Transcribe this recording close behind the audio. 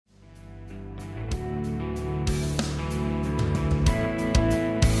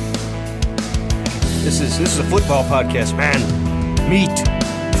This is a football podcast, man. Meat,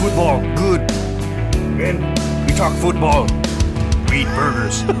 football, good. Man, we talk football. We eat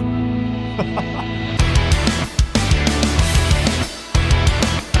burgers.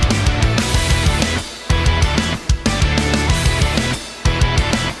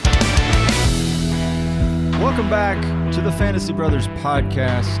 Welcome back to the Fantasy Brothers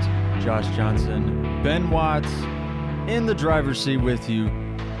podcast. Josh Johnson, Ben Watts in the driver's seat with you,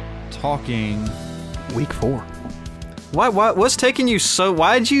 talking Week 4. What's taking you so...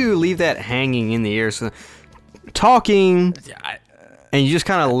 Why'd you leave that hanging in the air? So, talking, and you just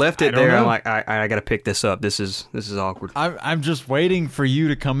kind of left it there. I'm like, I got to pick this up. This is awkward. I'm just waiting for you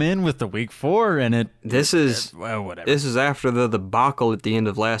to come in with the Week 4, and whatever. This is after the debacle at the end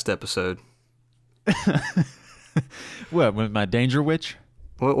of last episode. What, with my Danger Witch?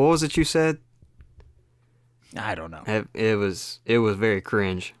 What was it you said? I don't know. It was very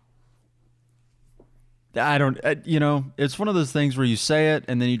cringe. I don't, it's one of those things where you say it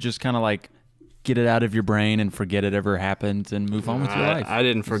and then you just kind of like get it out of your brain and forget it ever happened and move on with your life. I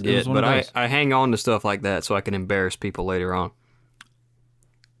didn't forget, but I hang on to stuff like that so I can embarrass people later on.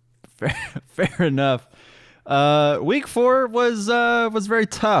 Fair enough. Week 4 was very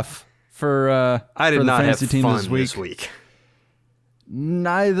tough for I did for the not fantasy have team fun this week. this week.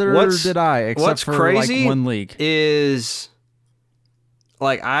 Neither did I, except for crazy like one league. Is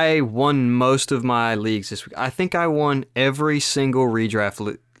like I won most of my leagues this week. I think I won every single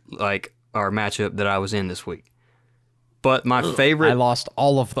redraft or matchup that I was in this week. But my favorite, I lost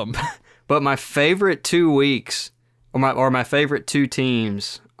all of them. But my favorite 2 weeks, or my favorite 2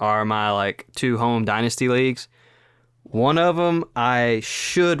 teams are my 2 home dynasty leagues. One of them I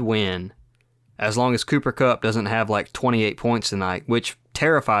should win, as long as Cooper Kupp doesn't have 28 points tonight, which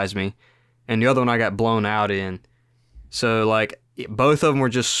terrifies me. And the other one I got blown out in. So both of them were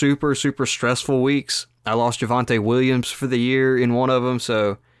just super, super stressful weeks. I lost Javonte Williams for the year in one of them.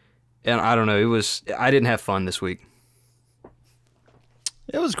 So, and I don't know, I didn't have fun this week.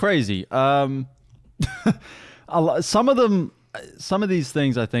 It was crazy. Some of these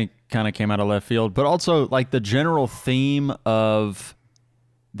things I think kind of came out of left field, but also the general theme of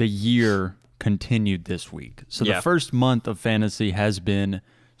the year continued this week. So the first month of fantasy has been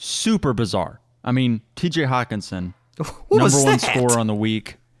super bizarre. I mean, TJ Hawkinson, number 1 scorer on the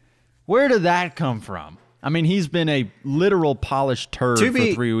week. Where did that come from? I mean, he's been a literal polished turd for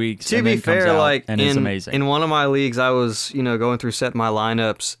 3 weeks. To be fair, it's amazing. In one of my leagues, I was going through setting my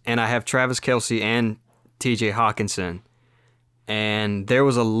lineups, and I have Travis Kelce and TJ Hawkinson. And there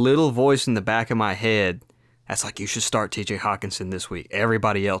was a little voice in the back of my head that's like, you should start TJ Hawkinson this week.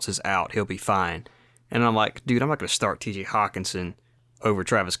 Everybody else is out. He'll be fine. And I'm like, dude, I'm not going to start TJ Hawkinson over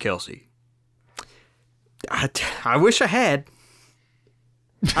Travis Kelce. I wish I had.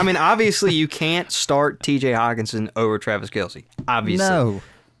 I mean, obviously, you can't start TJ Hawkinson over Travis Kelce. Obviously. No.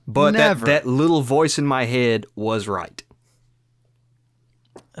 But never. that little voice in my head was right.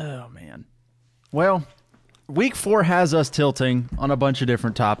 Oh, man. Well, Week 4 has us tilting on a bunch of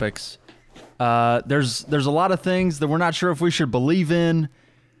different topics. There's a lot of things that we're not sure if we should believe in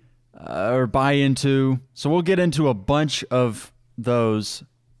or buy into. So we'll get into a bunch of those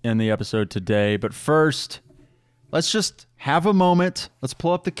in the episode today. But first, let's just have a moment. Let's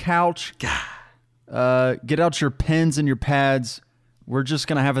pull up the couch. Get out your pens and your pads. We're just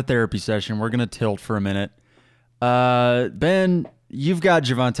going to have a therapy session. We're going to tilt for a minute. Ben, you've got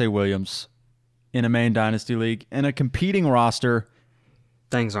Javonte Williams in a main dynasty league in a competing roster.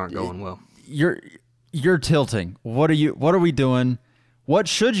 Things aren't going well. You're tilting. What are we doing? What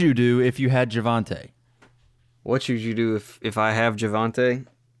should you do if you had Javonte? What should you do if I have Javonte?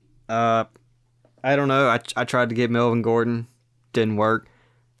 I don't know. I tried to get Melvin Gordon. Didn't work.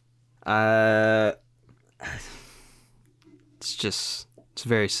 It's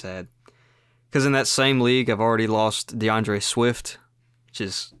very sad. Because in that same league, I've already lost DeAndre Swift, which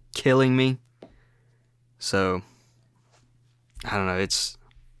is killing me. So, I don't know.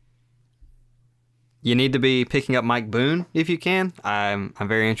 You need to be picking up Mike Boone if you can. I'm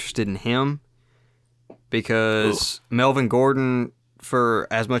very interested in him because Melvin Gordon, for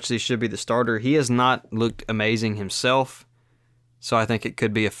as much as he should be the starter, he has not looked amazing himself. So I think it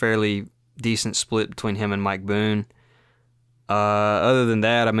could be a fairly decent split between him and Mike Boone. Other than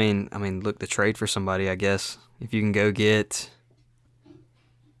that, I mean, look to trade for somebody, I guess. If you can go get,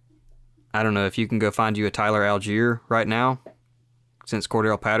 I don't know, if you can go find you a Tyler Algier right now, since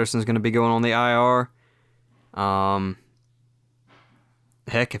Cordell Patterson's going to be going on the IR.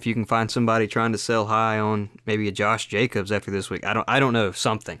 Heck, if you can find somebody trying to sell high on maybe a Josh Jacobs after this week, I don't know,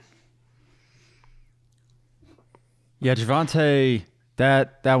 something. Yeah, Javonte,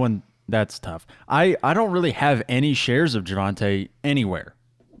 that one That's tough. I don't really have any shares of Javonte anywhere.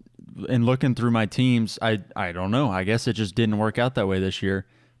 And looking through my teams, I don't know. I guess it just didn't work out that way this year.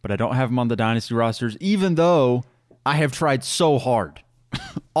 But I don't have him on the dynasty rosters, even though I have tried so hard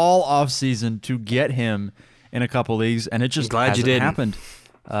all offseason to get him in a couple leagues, and it just hasn't happened.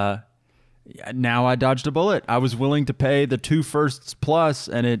 Now I dodged a bullet. I was willing to pay the 2 firsts plus,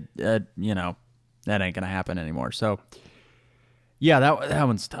 and it that ain't going to happen anymore. So, yeah, that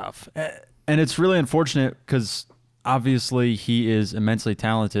one's tough. And it's really unfortunate because obviously he is immensely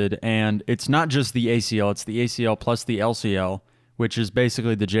talented, and it's not just the ACL. It's the ACL plus the LCL, which is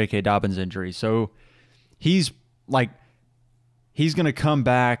basically the J.K. Dobbins injury. So he's going to come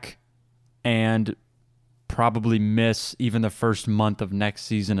back and probably miss even the first month of next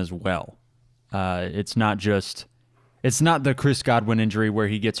season as well. It's not the Chris Godwin injury where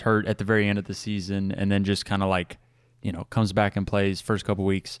he gets hurt at the very end of the season and then just kind of comes back and plays first couple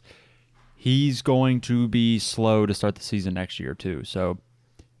weeks. He's going to be slow to start the season next year too. So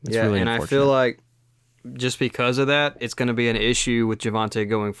it's really unfortunate. I feel like just because of that, it's going to be an issue with Javonte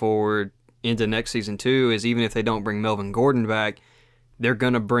going forward into next season too, is even if they don't bring Melvin Gordon back, they're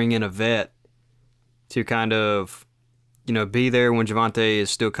going to bring in a vet to kind of, be there when Javonte is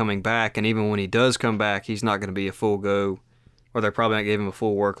still coming back. And even when he does come back, he's not going to be a full go, or they're probably not giving him a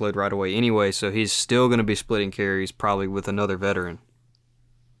full workload right away anyway. So he's still going to be splitting carries probably with another veteran.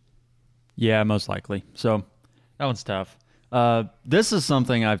 Yeah, most likely. So that one's tough. This is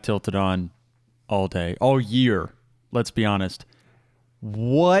something I've tilted on all day, all year. Let's be honest.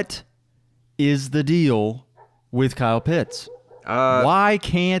 What is the deal with Kyle Pitts? Why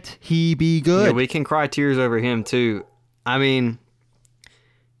can't he be good? Yeah, we can cry tears over him too. I mean,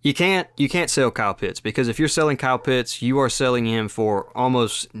 you can't sell Kyle Pitts, because if you're selling Kyle Pitts, you are selling him for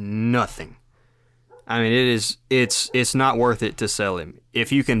almost nothing. I mean, it's not worth it to sell him.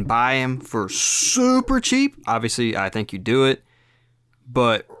 If you can buy him for super cheap, obviously I think you do it.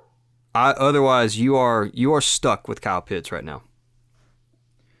 But otherwise, you are stuck with Kyle Pitts right now.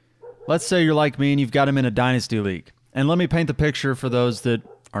 Let's say you're like me and you've got him in a dynasty league. And let me paint the picture for those that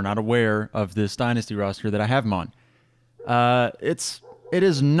are not aware of this dynasty roster that I have him on. It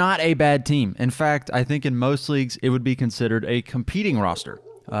is not a bad team. In fact, I think in most leagues it would be considered a competing roster.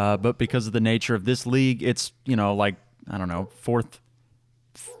 But because of the nature of this league, it's, fourth,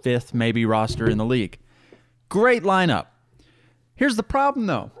 fifth maybe roster in the league. Great lineup. Here's the problem,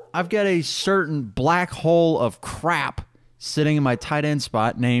 though. I've got a certain black hole of crap sitting in my tight end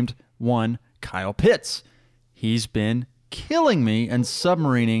spot named one Kyle Pitts. He's been killing me and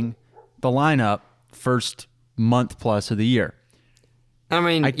submarining the lineup first month plus of the year. I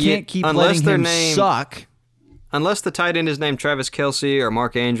mean, I can't keep letting him suck. Unless the tight end is named Travis Kelce or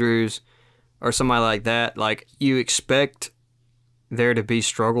Mark Andrews or somebody like that, like, you expect there to be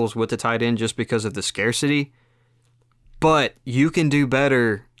struggles with the tight end just because of the scarcity. But you can do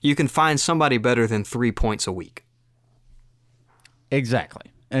better. You can find somebody better than 3 points a week.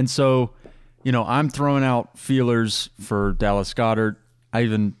 Exactly. And so, I'm throwing out feelers for Dallas Goedert. I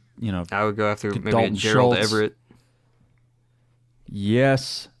even, I would go after maybe Dalton Gerald Schultz. Everett.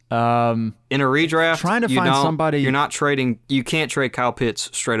 Yes. In a redraft, trying to find somebody. You're not trading. You can't trade Kyle Pitts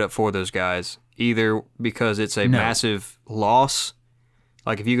straight up for those guys, either because it's a massive loss.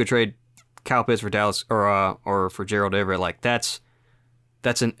 Like, if you could trade Kyle Pitts for Dallas or for Gerald Everett, like, that's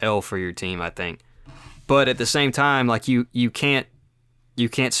an L for your team, I think. But at the same time, like, you can't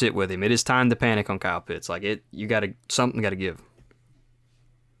sit with him. It is time to panic on Kyle Pitts. Like, something got to give.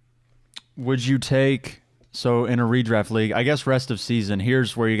 Would you take? So in a redraft league, I guess rest of season,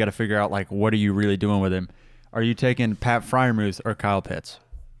 here's where you got to figure out, like, what are you really doing with him? Are you taking Pat Freiermuth or Kyle Pitts?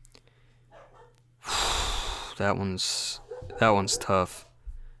 That one's tough.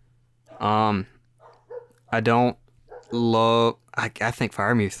 I don't love. I think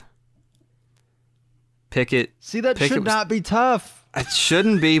Freiermuth. Pickett. See, that should not be tough. It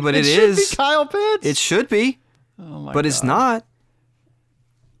shouldn't be, but it is. It should be Kyle Pitts. It should be. Oh my but God. It's not.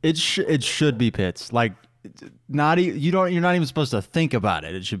 It should be Pitts. Like, you're not even supposed to think about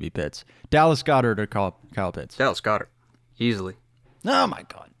it. It should be Pitts. Dallas Goedert or Kyle Pitts. Dallas Goedert, easily. Oh my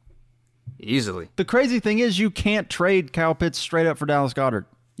God. Easily. The crazy thing is you can't trade Kyle Pitts straight up for Dallas Goedert.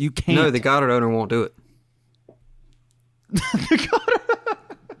 You can't. No, the Goddard owner won't do it.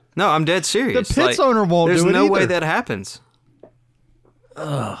 No, I'm dead serious. The Pitts owner won't do it There's no either. way that happens.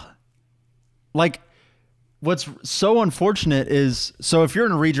 Like, what's so unfortunate is, so if you're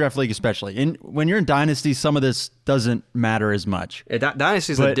in a redraft league especially, when you're in Dynasty, some of this doesn't matter as much.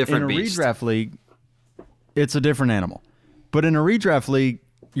 Dynasty's a different beast. In a redraft league, it's a different animal. But in a redraft league,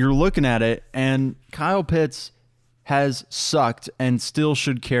 you're looking at it, and Kyle Pitts has sucked and still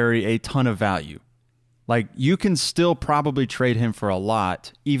should carry a ton of value. Like, you can still probably trade him for a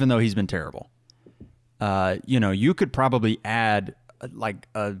lot, even though he's been terrible. You could probably add like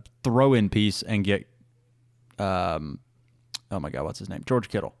a throw-in piece and get, oh my God, what's his name? George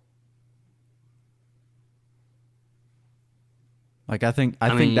Kittle. Like, I think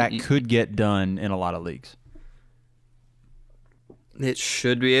that could get done in a lot of leagues. It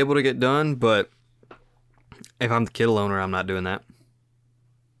should be able to get done, but if I'm the Kittle owner, I'm not doing that.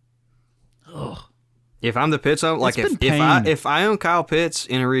 Ugh. If I'm the Pitts owner, like if I own Kyle Pitts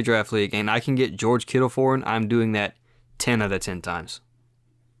in a redraft league and I can get George Kittle for him, I'm doing that 10 out of 10 times.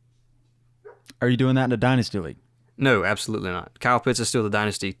 Are you doing that in a dynasty league? No, absolutely not. Kyle Pitts is still the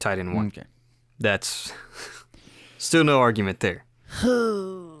dynasty tight end one. Okay. That's still no argument there.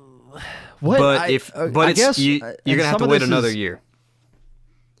 What? But I guess you're gonna have to wait another year.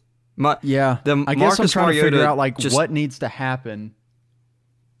 I guess I'm Marcus trying to figure out just, what needs to happen.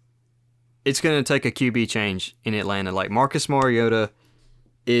 It's going to take a QB change in Atlanta. Like, Marcus Mariota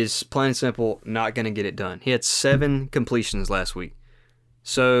is, plain and simple, not going to get it done. He had 7 completions last week.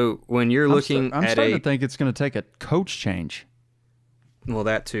 So when you're looking I'm starting to think it's going to take a coach change. Well,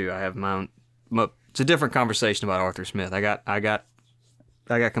 that too. I have my own. It's a different conversation about Arthur Smith. I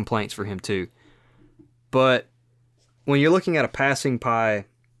got complaints for him too. But when you're looking at a passing pie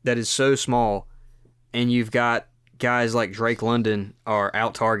that is so small, and you've got guys like Drake London are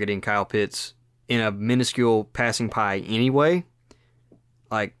out targeting Kyle Pitts in a minuscule passing pie anyway,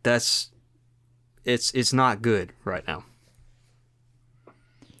 like it's not good right now.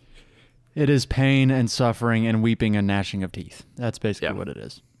 It is pain and suffering and weeping and gnashing of teeth. That's basically what it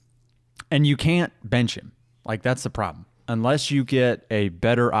is. And you can't bench him. Like, that's the problem. Unless you get a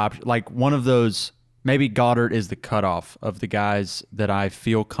better option, like one of those, maybe Goddard is the cutoff of the guys that I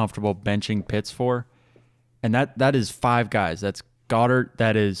feel comfortable benching Pitts for. And that is 5 guys. That's Goddard.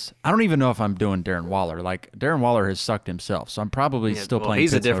 That is, I don't even know if I'm doing Darren Waller. Like, Darren Waller has sucked himself, so I'm probably still playing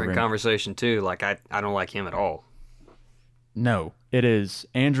He's Pitts a different over him. conversation too. Like, I don't like him at all. No, it is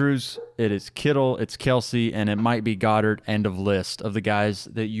Andrews, it is Kittle, it's Kelsey, and it might be Goddard. End of list of the guys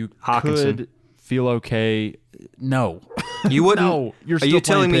that you could feel okay. No, you wouldn't. No, you're still Are you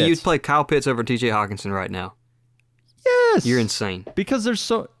telling me Pitts. you'd play Kyle Pitts over T.J. Hawkinson right now? Yes, You're insane. Because there's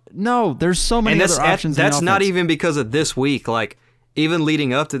so many other options. That's not even because of this week. Like, even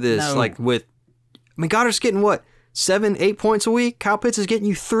leading up to this, like Goddard's getting what, 7-8 points a week. Kyle Pitts is getting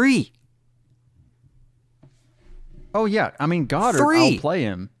you 3. Oh yeah, I mean Goddard. 3. I'll play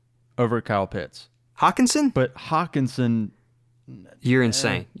him over Kyle Pitts. Hawkinson, but Hawkinson. You're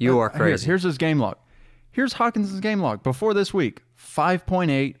insane. You are crazy. Here's his game log. Here's Hawkinson's game log before this week: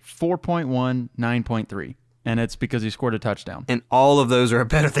 5.8, 4.1, 9.3. And it's because he scored a touchdown. And all of those are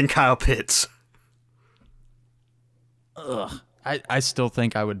better than Kyle Pitts. Ugh. I still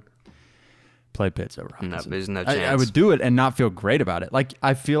think I would play Pitts over Hawkinson. No, there's no chance. I would do it and not feel great about it. Like,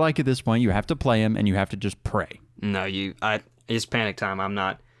 I feel like at this point you have to play him and you have to just pray. No, it's panic time.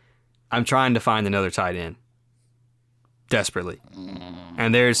 I'm trying to find another tight end. Desperately.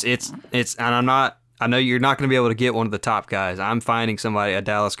 And I know you're not going to be able to get one of the top guys. I'm finding somebody, a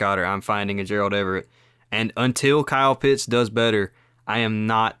Dallas Goedert. I'm finding a Gerald Everett. And until Kyle Pitts does better, I am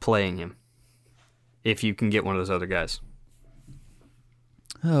not playing him. If you can get one of those other guys.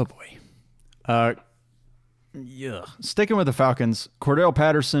 Oh, boy. Yeah. Sticking with the Falcons, Cordell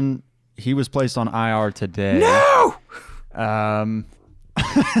Patterson, he was placed on IR today. No!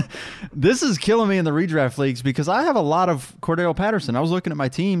 This is killing me in the redraft leagues because I have a lot of Cordell Patterson. I was looking at my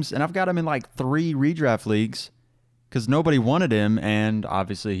teams, and I've got him in like 3 redraft leagues because nobody wanted him, and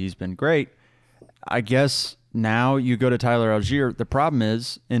obviously he's been great. I guess now you go to Tyler Algier. The problem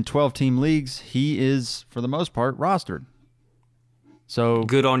is, in 12-team leagues, he is, for the most part, rostered. So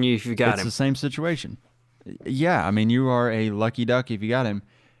good on you if you got him. It's the same situation. Yeah, I mean, you are a lucky duck if you got him.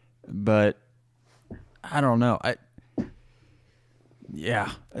 But I don't know.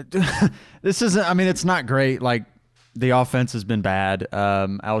 This isn't, I mean, it's not great. Like, the offense has been bad.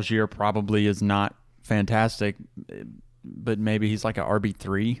 Algier probably is not fantastic, but maybe he's like an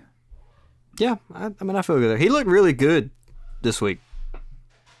RB3. Yeah, I mean, I feel good there. He looked really good this week.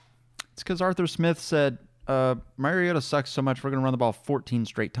 It's because Arthur Smith said, Mariota sucks so much, we're going to run the ball 14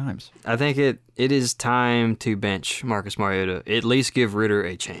 straight times. I think it is time to bench Marcus Mariota. At least give Ritter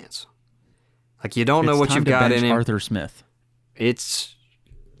a chance. Like, you don't know what you've got in him. Arthur Smith. Let's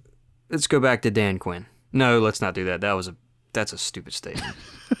go back to Dan Quinn. No, let's not do that. That's a stupid statement.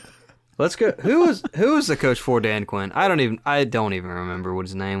 Let's go. Who was the coach for Dan Quinn? I don't even remember what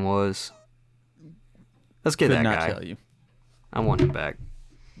his name was. Let's get that guy. Could not tell you. I want him back.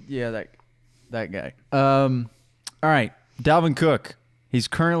 Yeah, that guy. All right, Dalvin Cook. He's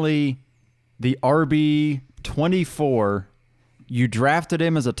currently the RB 24. You drafted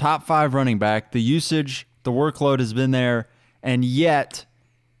him as a top 5 running back. The usage, the workload has been there, and yet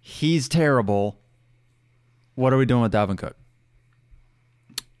he's terrible. What are we doing with Dalvin Cook?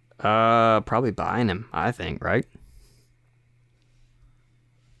 Probably buying him, I think, right?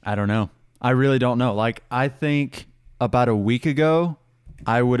 I don't know. I really don't know. Like, I think about a week ago,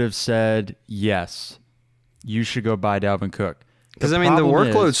 I would have said, yes, you should go buy Dalvin Cook. Because, I mean, the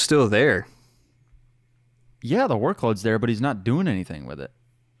workload's still there. Yeah, the workload's there, but he's not doing anything with it.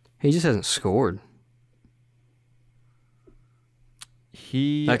 He just hasn't scored.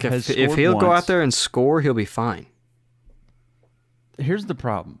 He like has if he'll go out there and score, he'll be fine. Here's the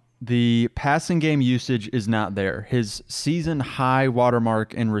problem. The passing game usage is not there. His season high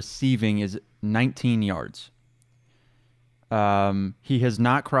watermark in receiving is 19 yards. He has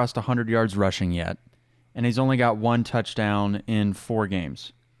not crossed 100 yards rushing yet, and he's only got 1 touchdown in 4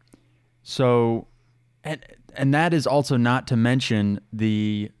 games. So, and that is also not to mention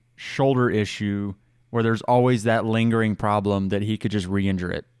the shoulder issue where there's always that lingering problem that he could just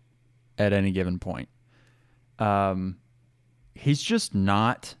re-injure it at any given point. He's just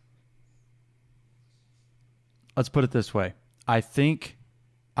not... Let's put it this way. I think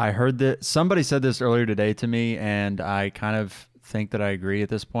I heard that somebody said this earlier today to me, and I kind of think that I agree at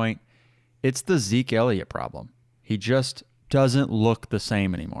this point. It's the Zeke Elliott problem. He just doesn't look the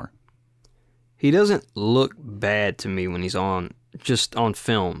same anymore. He doesn't look bad to me when he's just on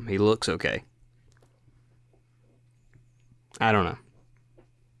film. He looks okay. I don't know.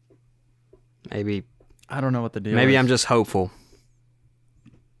 Maybe. I don't know what the deal is. Maybe I'm just hopeful.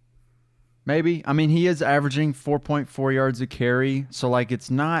 Maybe. I mean, he is averaging 4.4 yards a carry. So, like,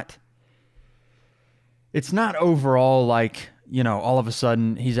 it's not overall like, you know, all of a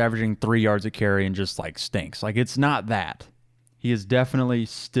sudden he's averaging 3 yards a carry and just, like, stinks. Like, it's not that. He is definitely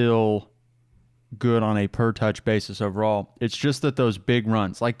still good on a per-touch basis overall. It's just that those big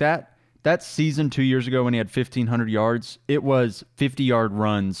runs, like that season 2 years ago when he had 1,500 yards, it was 50-yard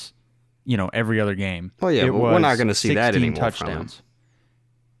runs, you know, every other game. Oh, yeah, we're not going to see that anymore. Touchdowns.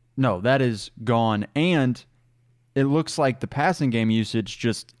 No, that is gone, and it looks like the passing game usage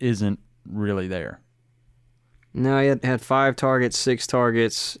just isn't really there. No, he had 5 targets, 6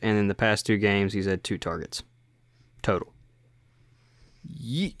 targets, and in the past 2 games, he's had 2 targets total.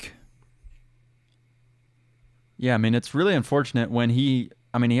 Yeek. Yeah, I mean, it's really unfortunate when he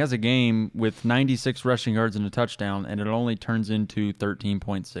has a game with 96 rushing yards and a touchdown, and it only turns into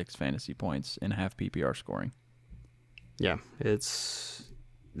 13.6 fantasy points in half PPR scoring. Yeah,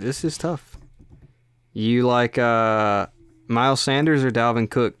 this is tough. You like Miles Sanders or Dalvin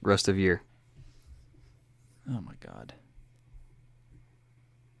Cook rest of year? Oh, my God.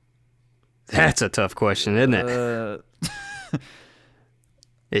 That's a tough question, isn't it?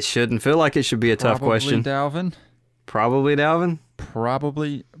 It shouldn't feel like it should be a tough question. Probably Dalvin?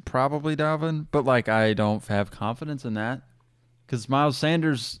 Probably Dalvin. But, like, I don't have confidence in that. Because Miles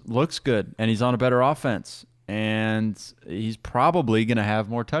Sanders looks good, and he's on a better offense. And he's probably going to have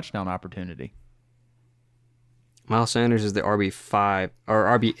more touchdown opportunity. Miles Sanders is the RB5 or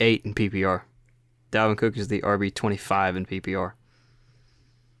RB8 in PPR. Dalvin Cook is the RB25 in PPR.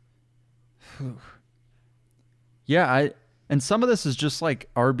 Yeah, and some of this is just like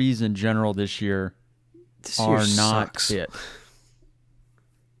RBs in general this year are not sucks. it.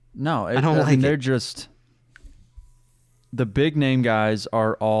 No, I don't like they're it. just the big name guys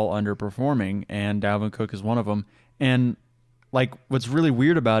are all underperforming, and Dalvin Cook is one of them. And like, what's really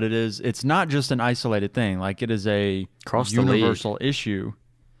weird about it is it's not just an isolated thing. Like, it is a universal issue.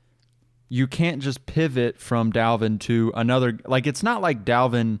 You can't just pivot from Dalvin to another. Like, it's not like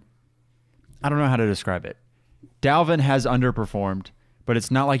Dalvin. I don't know how to describe it. Dalvin has underperformed, but it's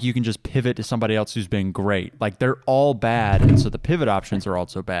not like you can just pivot to somebody else who's been great. Like, they're all bad, and so the pivot options are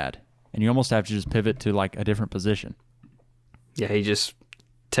also bad. And you almost have to just pivot to, like, a different position. Yeah, you just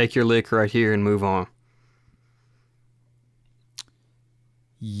take your lick right here and move on.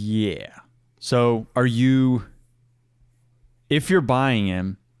 Yeah. So if you're buying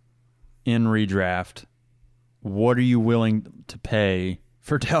him in redraft, what are you willing to pay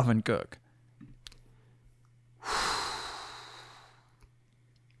for Dalvin Cook?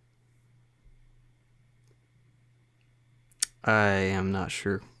 I am not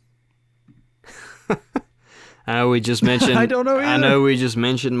sure. I know we just mentioned. I don't know either. I know we just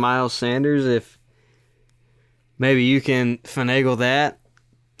mentioned Miles Sanders. If maybe you can finagle that,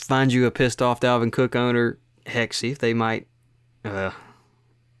 find you a pissed off Dalvin Cook owner. Heck, see if they might.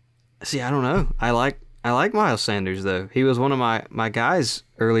 See, I don't know. I like Miles Sanders though. He was one of my guys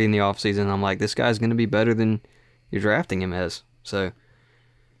early in the offseason. I'm like, this guy's going to be better than you're drafting him as. So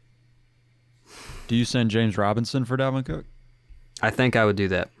Do you send James Robinson for Dalvin Cook? I think I would do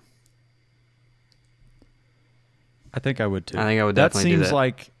that. I think I would too. I think I would definitely do that. That seems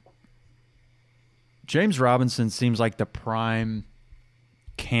like James Robinson seems like the prime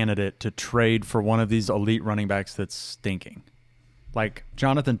candidate to trade for one of these elite running backs that's stinking. Like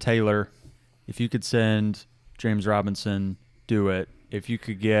Jonathan Taylor, if you could send James Robinson, do it. If you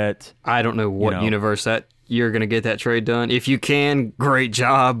could get... I don't know what universe that you're going to get that trade done. If you can, great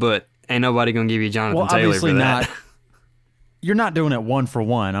job, but ain't nobody going to give you Jonathan Taylor for that. Not. You're not doing it one for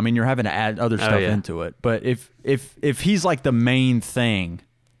one. I mean, you're having to add other stuff into it. But if he's like the main thing,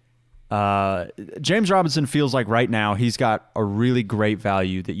 James Robinson feels like right now he's got a really great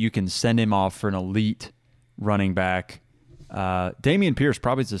value that you can send him off for an elite running back. Dameon Pierce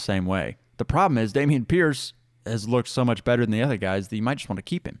probably is the same way. The problem is Dameon Pierce has looked so much better than the other guys that you might just want to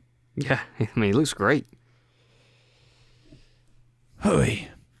keep him. Yeah, I mean, he looks great. Hooey.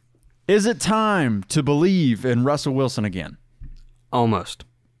 Is it time to believe in Russell Wilson again? Almost.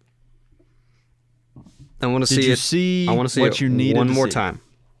 I want to see it. Did you see I want to see what it you needed one to more see? time.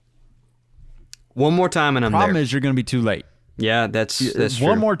 One more time, and I'm Problem there. is you're going to be too late. Yeah, that's true.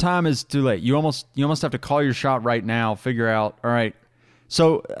 One more time is too late. You almost have to call your shot right now. Figure out. All right.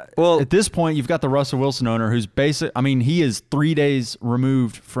 So at this point, you've got the Russell Wilson owner who's basic. I mean, he is 3 days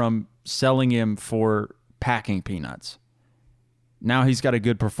removed from selling him for packing peanuts. Now he's got a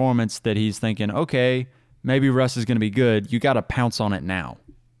good performance that he's thinking, okay, maybe Russ is going to be good. You got to pounce on it now.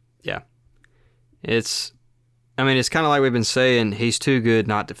 Yeah. It's kind of like we've been saying, he's too good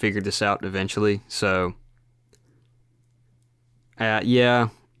not to figure this out eventually. So, yeah,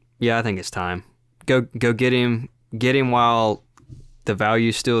 I think it's time. Go get him while the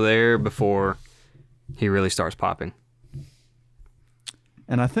value's still there before he really starts popping.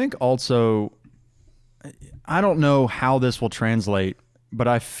 And I think also, I don't know how this will translate, but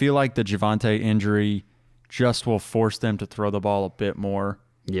I feel like the Javonte injury just will force them to throw the ball a bit more.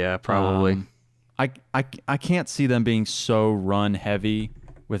 Yeah, probably. I can't see them being so run heavy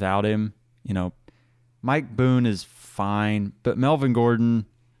without him. You know, Mike Boone is fine, but Melvin Gordon,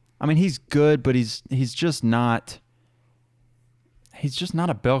 I mean, he's good, but he's just not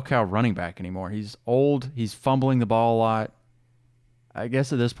a bell cow running back anymore. He's old. He's fumbling the ball a lot. I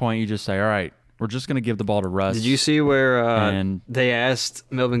guess at this point you just say, all right, we're just going to give the ball to Russ. Did you see where they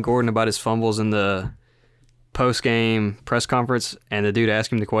asked Melvin Gordon about his fumbles in the post-game press conference, and the dude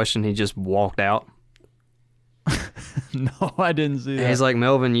asked him the question, he just walked out? No, I didn't see that. And he's like,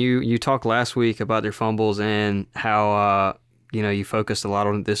 Melvin, you talked last week about your fumbles and how you focused a lot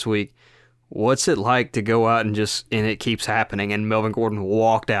on it this week. What's it like to go out and it keeps happening? And Melvin Gordon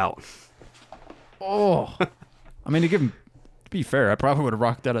walked out. Oh, I mean, to be fair, I probably would have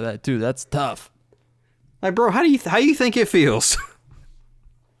rocked out of that too. That's tough. Like, bro, how do you think it feels?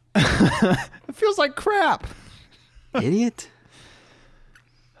 It feels like crap. Idiot.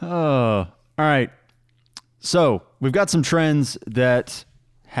 Oh, all right. So we've got some trends that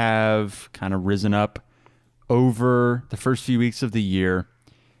have kind of risen up over the first few weeks of the year.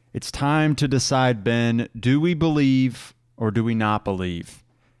 It's time to decide, Ben, do we believe or do we not believe?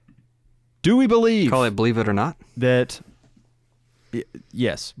 Do we believe? Call it believe it or not?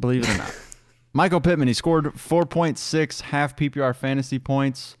 Yes, believe it or not. Michael Pittman, he scored 4.6 half PPR fantasy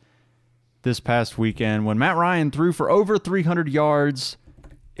points this past weekend when Matt Ryan threw for over 300 yards.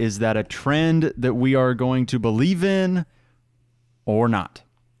 Is that a trend that we are going to believe in or not?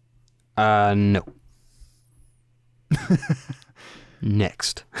 No.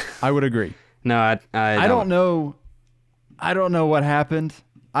 Next. I would agree. No, I don't know. I don't know what happened.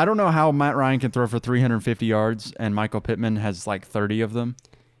 I don't know how Matt Ryan can throw for 350 yards and Michael Pittman has like 30 of them.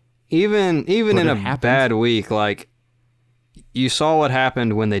 Even in a bad week, like, you saw what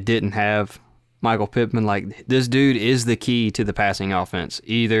happened when they didn't have Michael Pittman. Like, this dude is the key to the passing offense.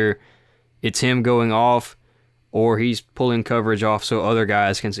 Either it's him going off or he's pulling coverage off so other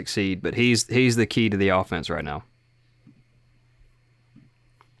guys can succeed. But he's the key to the offense right now.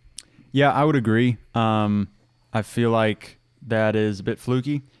 Yeah, I would agree. I feel like that is a bit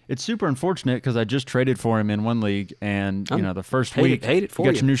fluky. It's super unfortunate because I just traded for him in one league, and the first week hate it for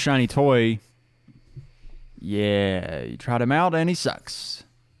you got your new shiny toy. Yeah, you tried him out and he sucks.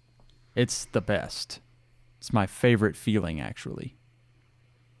 It's the best. It's my favorite feeling, actually.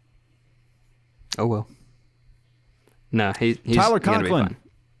 Oh well. No, he's Tyler gonna be Conklin. fine.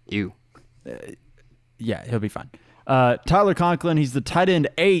 You. Yeah, he'll be fine. Tyler Conklin, he's the tight end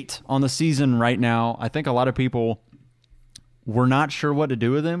 8 on the season right now. I think a lot of people were not sure what to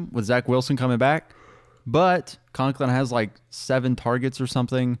do with him with Zach Wilson coming back, but Conklin has like 7 targets or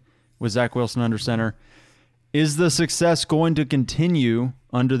something with Zach Wilson under center. Is the success going to continue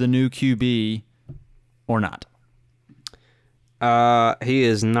under the new QB or not? He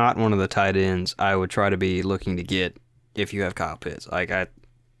is not one of the tight ends I would try to be looking to get if you have Kyle Pitts.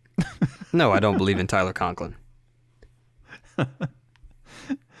 No, I don't believe in Tyler Conklin.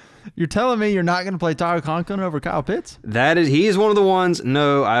 You're telling me you're not going to play Tyler Conklin over Kyle Pitts? He is one of the ones.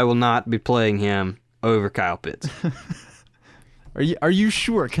 No, I will not be playing him over Kyle Pitts. Are you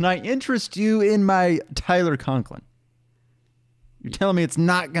sure? Can I interest you in my Tyler Conklin? You're telling me it's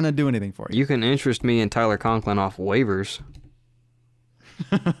not going to do anything for you. You can interest me in Tyler Conklin off waivers.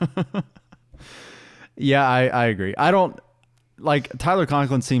 Yeah, I agree. I don't like Tyler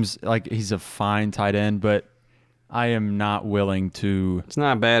Conklin. Seems like he's a fine tight end, but I am not willing to. It's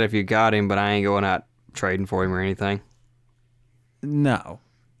not bad if you got him, but I ain't going out trading for him or anything. No,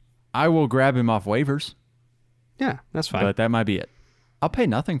 I will grab him off waivers. Yeah, that's fine. But that might be it. I'll pay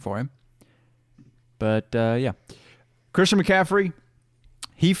nothing for him. But yeah, Christian McCaffrey.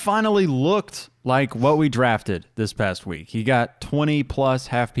 He finally looked like what we drafted this past week. He got 20-plus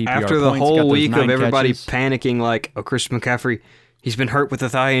half PPR After the points, whole week of everybody catches. panicking like, oh, Christian McCaffrey, he's been hurt with a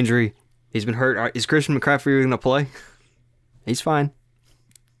thigh injury. He's been hurt. Is Christian McCaffrey going to play? He's fine.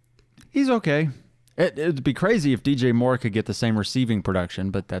 He's okay. It'd be crazy if DJ Moore could get the same receiving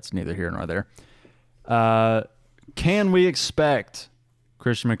production, but that's neither here nor there. Can we expect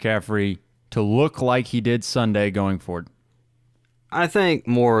Christian McCaffrey to look like he did Sunday going forward? I think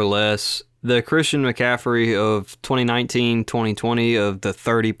more or less the Christian McCaffrey of 2019, 2020 of the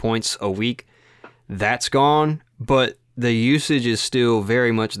 30 points a week, that's gone, but the usage is still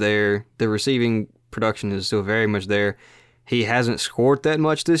very much there. The receiving production is still very much there. He hasn't scored that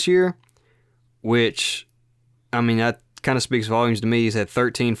much this year, which, I mean, that kind of speaks volumes to me. He's had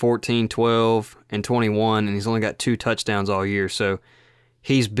 13, 14, 12, and 21, and he's only got 2 touchdowns all year. So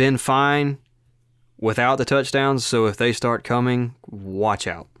he's been fine without the touchdowns, so if they start coming, watch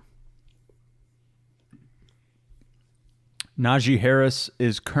out. Najee Harris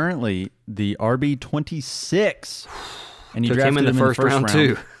is currently the RB26. And you Took drafted him in the first round,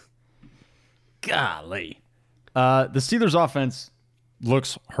 too. Golly. The Steelers' offense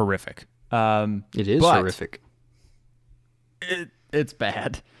looks horrific. It is horrific. It's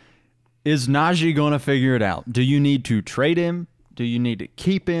bad. Is Najee going to figure it out? Do you need to trade him? Do you need to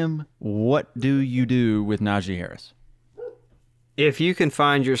keep him? What do you do with Najee Harris? If you can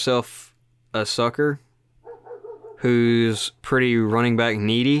find yourself a sucker who's pretty running back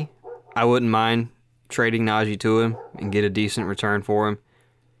needy, I wouldn't mind trading Najee to him and get a decent return for him.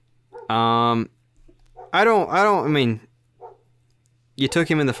 I mean, you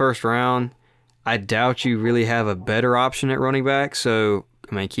took him in the first round. I doubt you really have a better option at running back, so,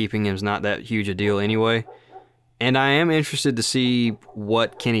 I mean, keeping him is not that huge a deal anyway. And I am interested to see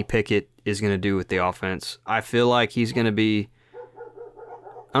what Kenny Pickett is going to do with the offense. I feel like he's going to be,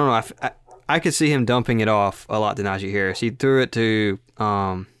 I don't know, I could see him dumping it off a lot to Najee Harris. He threw it to,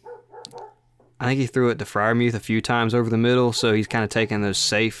 I think he threw it to Freiermuth a few times over the middle, so he's kind of taking those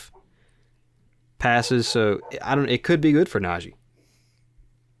safe passes. So it could be good for Najee.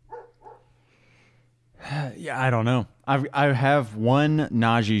 Yeah, I don't know. I have one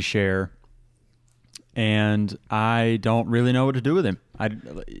Najee share, and I don't really know what to do with him.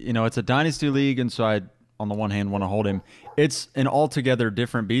 It's a dynasty league, and so I, on the one hand, want to hold him. It's an altogether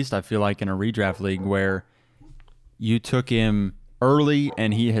different beast, I feel like, in a redraft league where you took him early,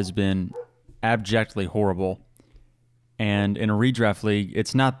 and he has been abjectly horrible. And in a redraft league,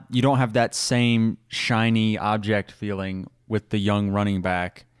 it's not, you don't have that same shiny object feeling with the young running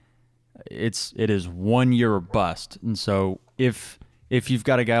back. It is 1 year or bust. And so if you've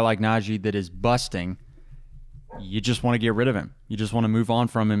got a guy like Najee that is busting, you just want to get rid of him. You just want to move on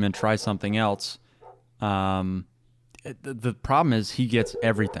from him and try something else. The problem is he gets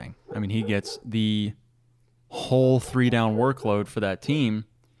everything. I mean, he gets the whole 3-down workload for that team.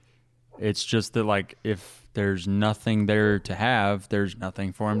 It's just that, like, if there's nothing there to have, there's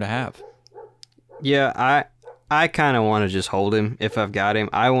nothing for him to have. Yeah, I kind of want to just hold him if I've got him.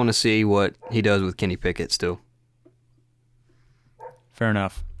 I want to see what he does with Kenny Pickett still. Fair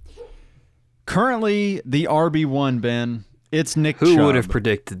enough. Currently, the RB1, Ben, it's Nick Chubb. Who would have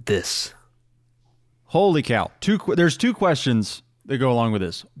predicted this? Holy cow. There's 2 questions that go along with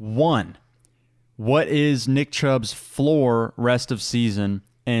this. 1, what is Nick Chubb's floor rest of season?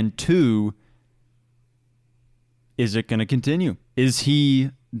 And 2, is it going to continue? Is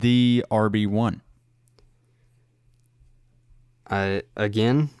he the RB1? I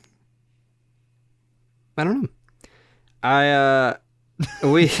don't know.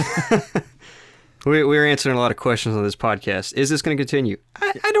 We we're answering a lot of questions on this podcast. Is this going to continue?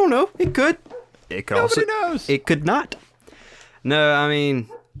 I don't know. It could. it could Nobody also knows. it could not. No, I mean,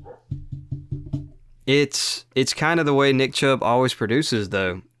 it's kind of the way Nick Chubb always produces,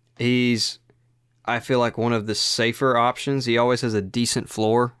 though. He's, I feel like, one of the safer options. He always has a decent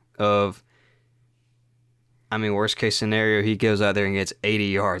floor of, I mean, worst case scenario, he goes out there and gets 80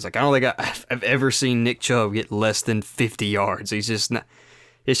 yards. Like, I don't think I've ever seen Nick Chubb get less than 50 yards. He's just not,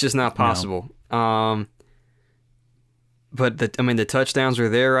 it's just not possible. No. But the touchdowns are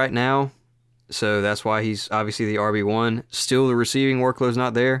there right now. So that's why he's obviously the RB1. Still, the receiving workload's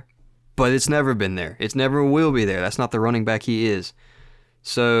not there, but it's never been there. It never will be there. That's not the running back he is.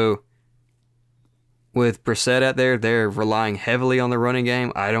 So with Brissett out there, they're relying heavily on the running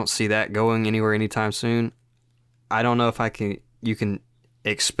game. I don't see that going anywhere anytime soon. I don't know if you can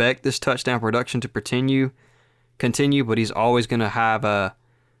expect this touchdown production to continue, but he's always going to have a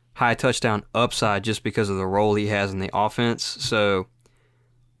high touchdown upside just because of the role he has in the offense. So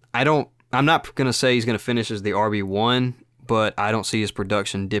I'm not going to say he's going to finish as the RB1, but I don't see his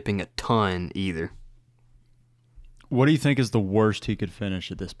production dipping a ton either. What do you think is the worst he could finish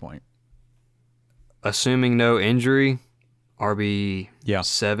at this point? Assuming no injury, RB7,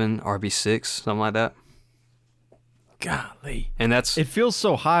 RB6, something like that. Golly. And it feels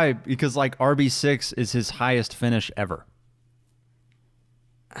so high because like RB6 is his highest finish ever.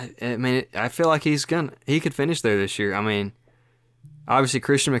 I mean, I feel like he could finish there this year. I mean, obviously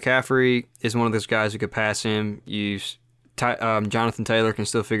Christian McCaffrey is one of those guys who could pass him. Jonathan Taylor can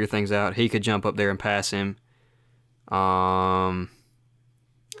still figure things out. He could jump up there and pass him.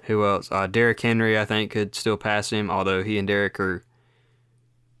 Who else? Derrick Henry, I think, could still pass him, although he and Derrick are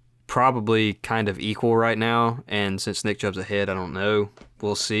probably kind of equal right now. And since Nick Chubb's ahead, I don't know.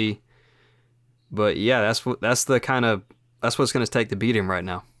 We'll see. But yeah, that's what it's going to take to beat him right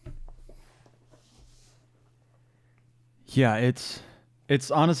now. Yeah,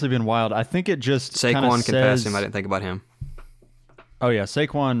 it's honestly been wild. I think it just Saquon can pass him. I didn't think about him. Oh yeah,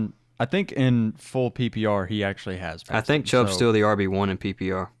 Saquon. I think in full PPR he actually has. I think Chubb's still the RB1 in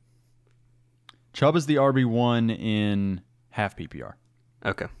PPR. Chubb is the RB1 in half PPR.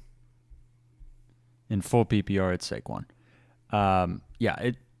 Okay. In full PPR, it's Saquon.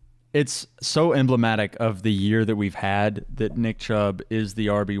 It's so emblematic of the year that we've had that Nick Chubb is the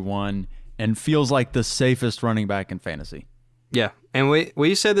RB1 and feels like the safest running back in fantasy. Yeah, and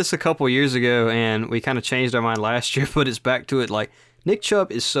we said this a couple years ago, and we kind of changed our mind last year, but it's back to it. Like, Nick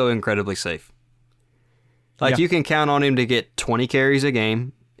Chubb is so incredibly safe. Like, you can count on him to get 20 carries a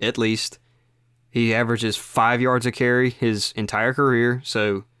game, at least. He averages 5 yards a carry his entire career,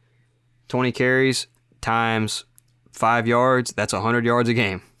 so 20 carries times 5 yards, that's 100 yards a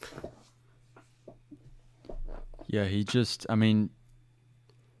game. Yeah, he just, I mean...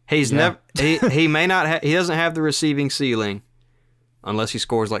 He may not he doesn't have the receiving ceiling unless he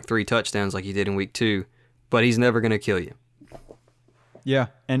scores like 3 touchdowns like he did in week 2, but he's never going to kill you. Yeah,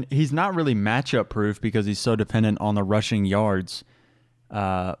 and he's not really matchup proof because he's so dependent on the rushing yards.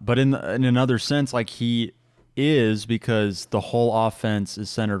 But in another sense, like he is because the whole offense is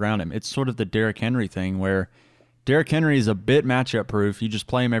centered around him. It's sort of the Derrick Henry thing where Derrick Henry is a bit matchup proof. You just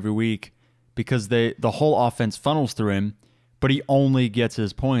play him every week because the whole offense funnels through him, but he only gets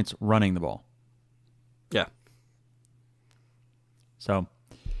his points running the ball. Yeah. So,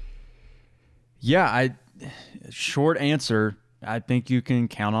 yeah, short answer, I think you can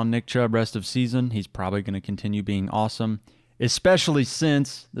count on Nick Chubb rest of season. He's probably going to continue being awesome, especially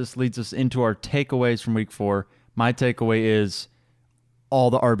since this leads us into our takeaways from week 4. My takeaway is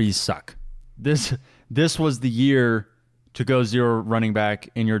all the RBs suck. This was the year to go zero running back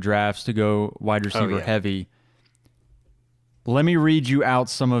in your drafts, to go wide receiver heavy. Let me read you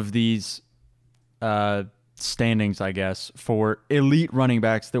out some of these standings, I guess, for elite running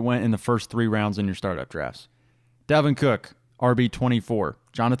backs that went in the first 3 rounds in your startup drafts. Dalvin Cook, RB24.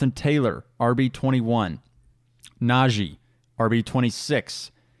 Jonathan Taylor, RB21. Najee, RB26.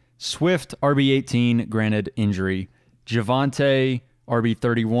 Swift, RB18, granted injury. Javonte,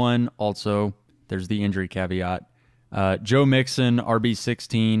 RB31, also there's the injury caveat. Joe Mixon,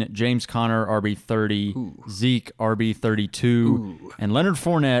 RB16. James Conner, RB30. Ooh. Zeke, RB32. Ooh. And Leonard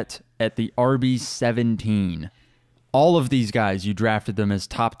Fournette at the RB17. All of these guys, you drafted them as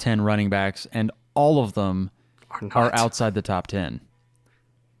top 10 running backs, and all of them are outside the top 10.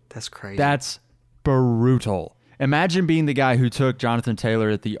 That's crazy. That's brutal. Imagine being the guy who took Jonathan Taylor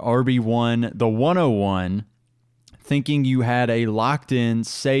at the RB1, the 101, thinking you had a locked-in,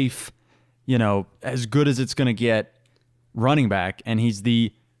 safe, as good as it's going to get running back, and he's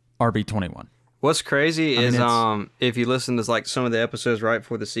the RB21. What's crazy is if you listen to like some of the episodes right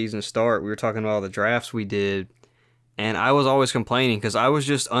before the season start, we were talking about all the drafts we did, and I was always complaining because I was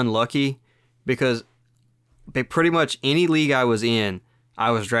just unlucky because pretty much any league I was in,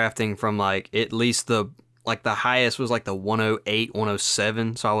 I was drafting from like at least the highest was like the 108,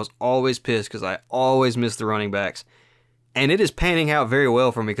 107. So I was always pissed because I always missed the running backs. And it is panning out very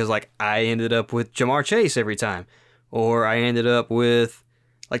well for me because like I ended up with Jamar Chase every time, or I ended up with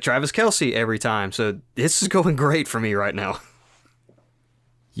like Travis Kelce every time. So this is going great for me right now.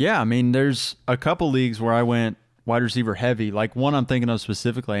 Yeah, I mean, there's a couple leagues where I went wide receiver heavy. Like one I'm thinking of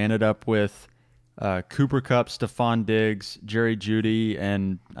specifically, I ended up with Cooper Kupp, Stephon Diggs, Jerry Jeudy,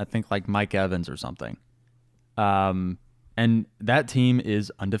 and I think like Mike Evans or something. And that team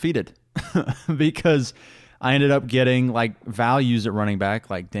is undefeated because I ended up getting like values at running back,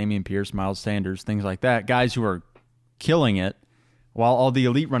 like Dameon Pierce, Miles Sanders, things like that. Guys who are killing it, while all the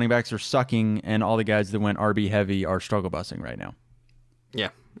elite running backs are sucking, and all the guys that went RB heavy are struggle busing right now. Yeah,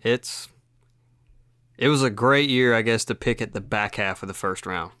 it was a great year, I guess, to pick at the back half of the first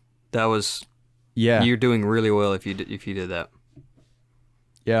round. That was you're doing really well if you did that.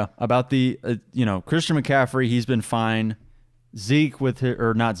 Yeah, about the Christian McCaffrey, he's been fine.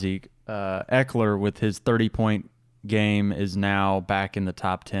 Eckler with his 30-point game is now back in the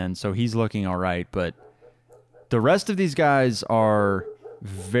top 10, so he's looking all right. But the rest of these guys are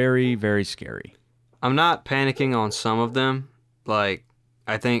very, very scary. I'm not panicking on some of them. Like,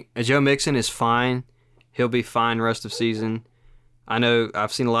 I think Joe Mixon is fine. He'll be fine the rest of season. I know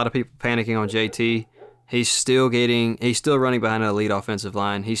I've seen a lot of people panicking on JT. He's still running behind an elite offensive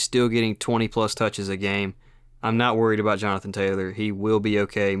line. He's still getting 20-plus touches a game. I'm not worried about Jonathan Taylor. He will be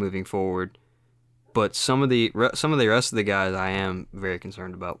okay moving forward. But some of the rest of the guys I am very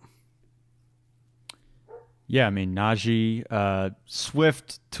concerned about. Yeah, I mean, Najee,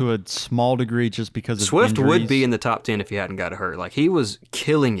 Swift to a small degree just because of Swift injuries. would be in the top 10 if he hadn't got hurt. Like, he was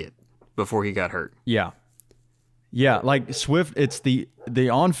killing it before he got hurt. Yeah. Yeah, like Swift, it's the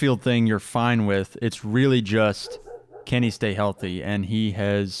on-field thing you're fine with. It's really just, can he stay healthy? And he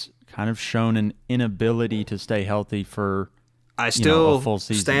has kind of shown an inability to stay healthy for I still a full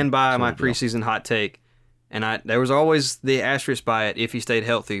season. Stand by my preseason hot take. And there was always the asterisk by it if he stayed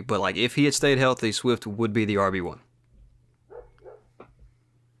healthy. But like if he had stayed healthy, Swift would be the RB1.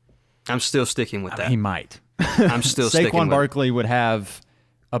 I'm still sticking with that. He might. I'm still sticking with it. Saquon Barkley would have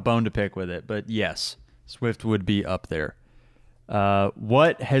a bone to pick with it. But yes, Swift would be up there.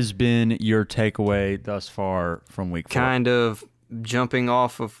 What has been your takeaway thus far from week 4? Kind of jumping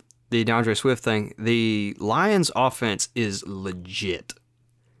off of the DeAndre Swift thing. The Lions offense is legit.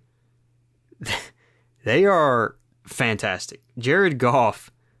 They are fantastic. Jared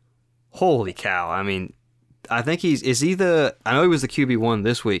Goff, holy cow. I mean, I think I know he was the QB1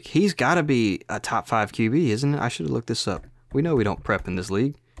 this week. He's got to be a top 5 QB, isn't it? I should have looked this up. We know we don't prep in this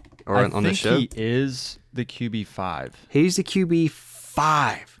league or on this show. I think he is the QB5. He's the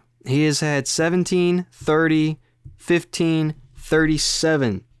QB5. He has had 17, 30, 15,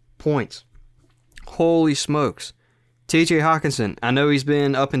 37 points. Holy smokes. TJ Hawkinson, I know he's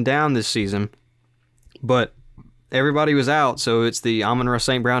been up and down this season, but everybody was out, so it's the Amon-Ra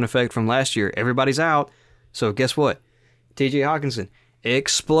St. Brown effect from last year. Everybody's out, so guess what? TJ Hawkinson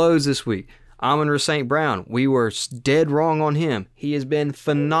explodes this week. Amon-Ra St. Brown, we were dead wrong on him. He has been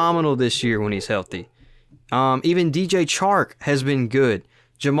phenomenal this year when he's healthy. Even DJ Chark has been good.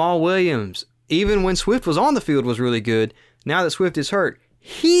 Jamal Williams, even when Swift was on the field, was really good. Now that Swift is hurt,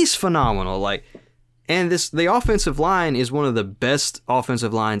 he's phenomenal. And the offensive line is one of the best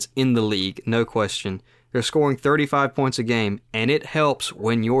offensive lines in the league, no question. They're scoring 35 points a game, and it helps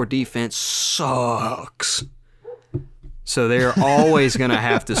when your defense sucks. So they're always going to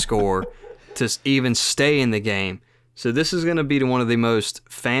have to score to even stay in the game. So this is going to be one of the most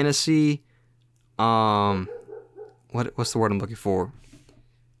fantasy, what's the word I'm looking for?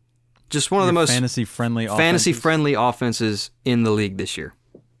 Just one of the most fantasy-friendly offenses in the league this year.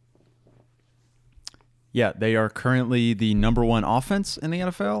 Yeah, they are currently the number 1 offense in the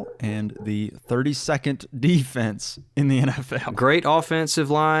NFL and the 32nd defense in the NFL. Great offensive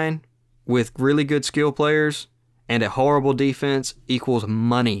line with really good skill players and a horrible defense equals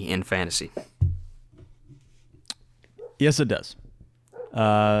money in fantasy. Yes, it does.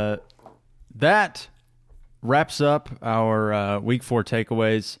 That wraps up our Week 4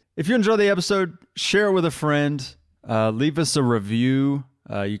 takeaways. If you enjoyed the episode, share it with a friend. Leave us a review.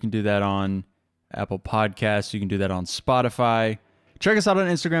 You can do that on Apple Podcasts. You can do that on Spotify. Check us out on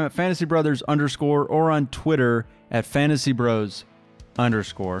Instagram at FantasyBrothers_ or on Twitter at FantasyBros_.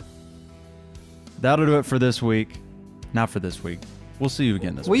 That'll do it for this week. Not for this week. We'll see you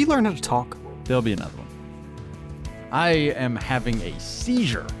again this week. Will you learn how to talk? There'll be another one. I am having a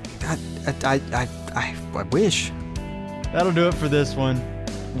seizure. I wish. That'll do it for this one.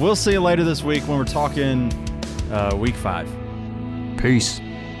 we'll see you later this week when we're talking week 5. Peace.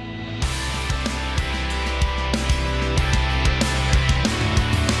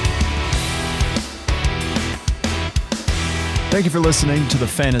 Thank you for listening to the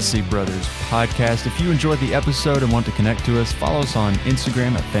Fantasy Brothers podcast. If you enjoyed the episode and want to connect to us, follow us on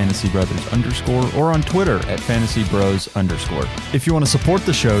Instagram at FantasyBrothers_ or on Twitter at FantasyBros_. If you want to support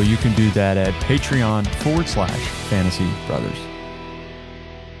the show, you can do that at Patreon /FantasyBrothers.